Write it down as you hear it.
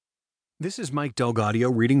This is Mike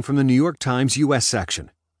Delgadio reading from the New York Times U.S.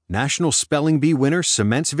 section. National Spelling Bee winner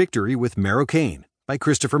cements victory with Marocain by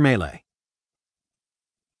Christopher Mele.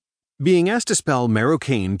 Being asked to spell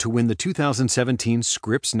Marocain to win the 2017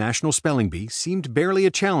 Scripps National Spelling Bee seemed barely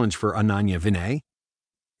a challenge for Ananya Vinay.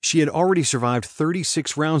 She had already survived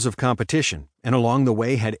 36 rounds of competition and along the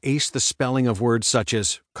way had aced the spelling of words such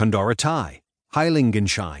as Kondoratai,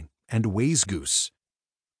 Heiligenschein, and Weisgoose.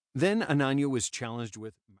 Then Ananya was challenged with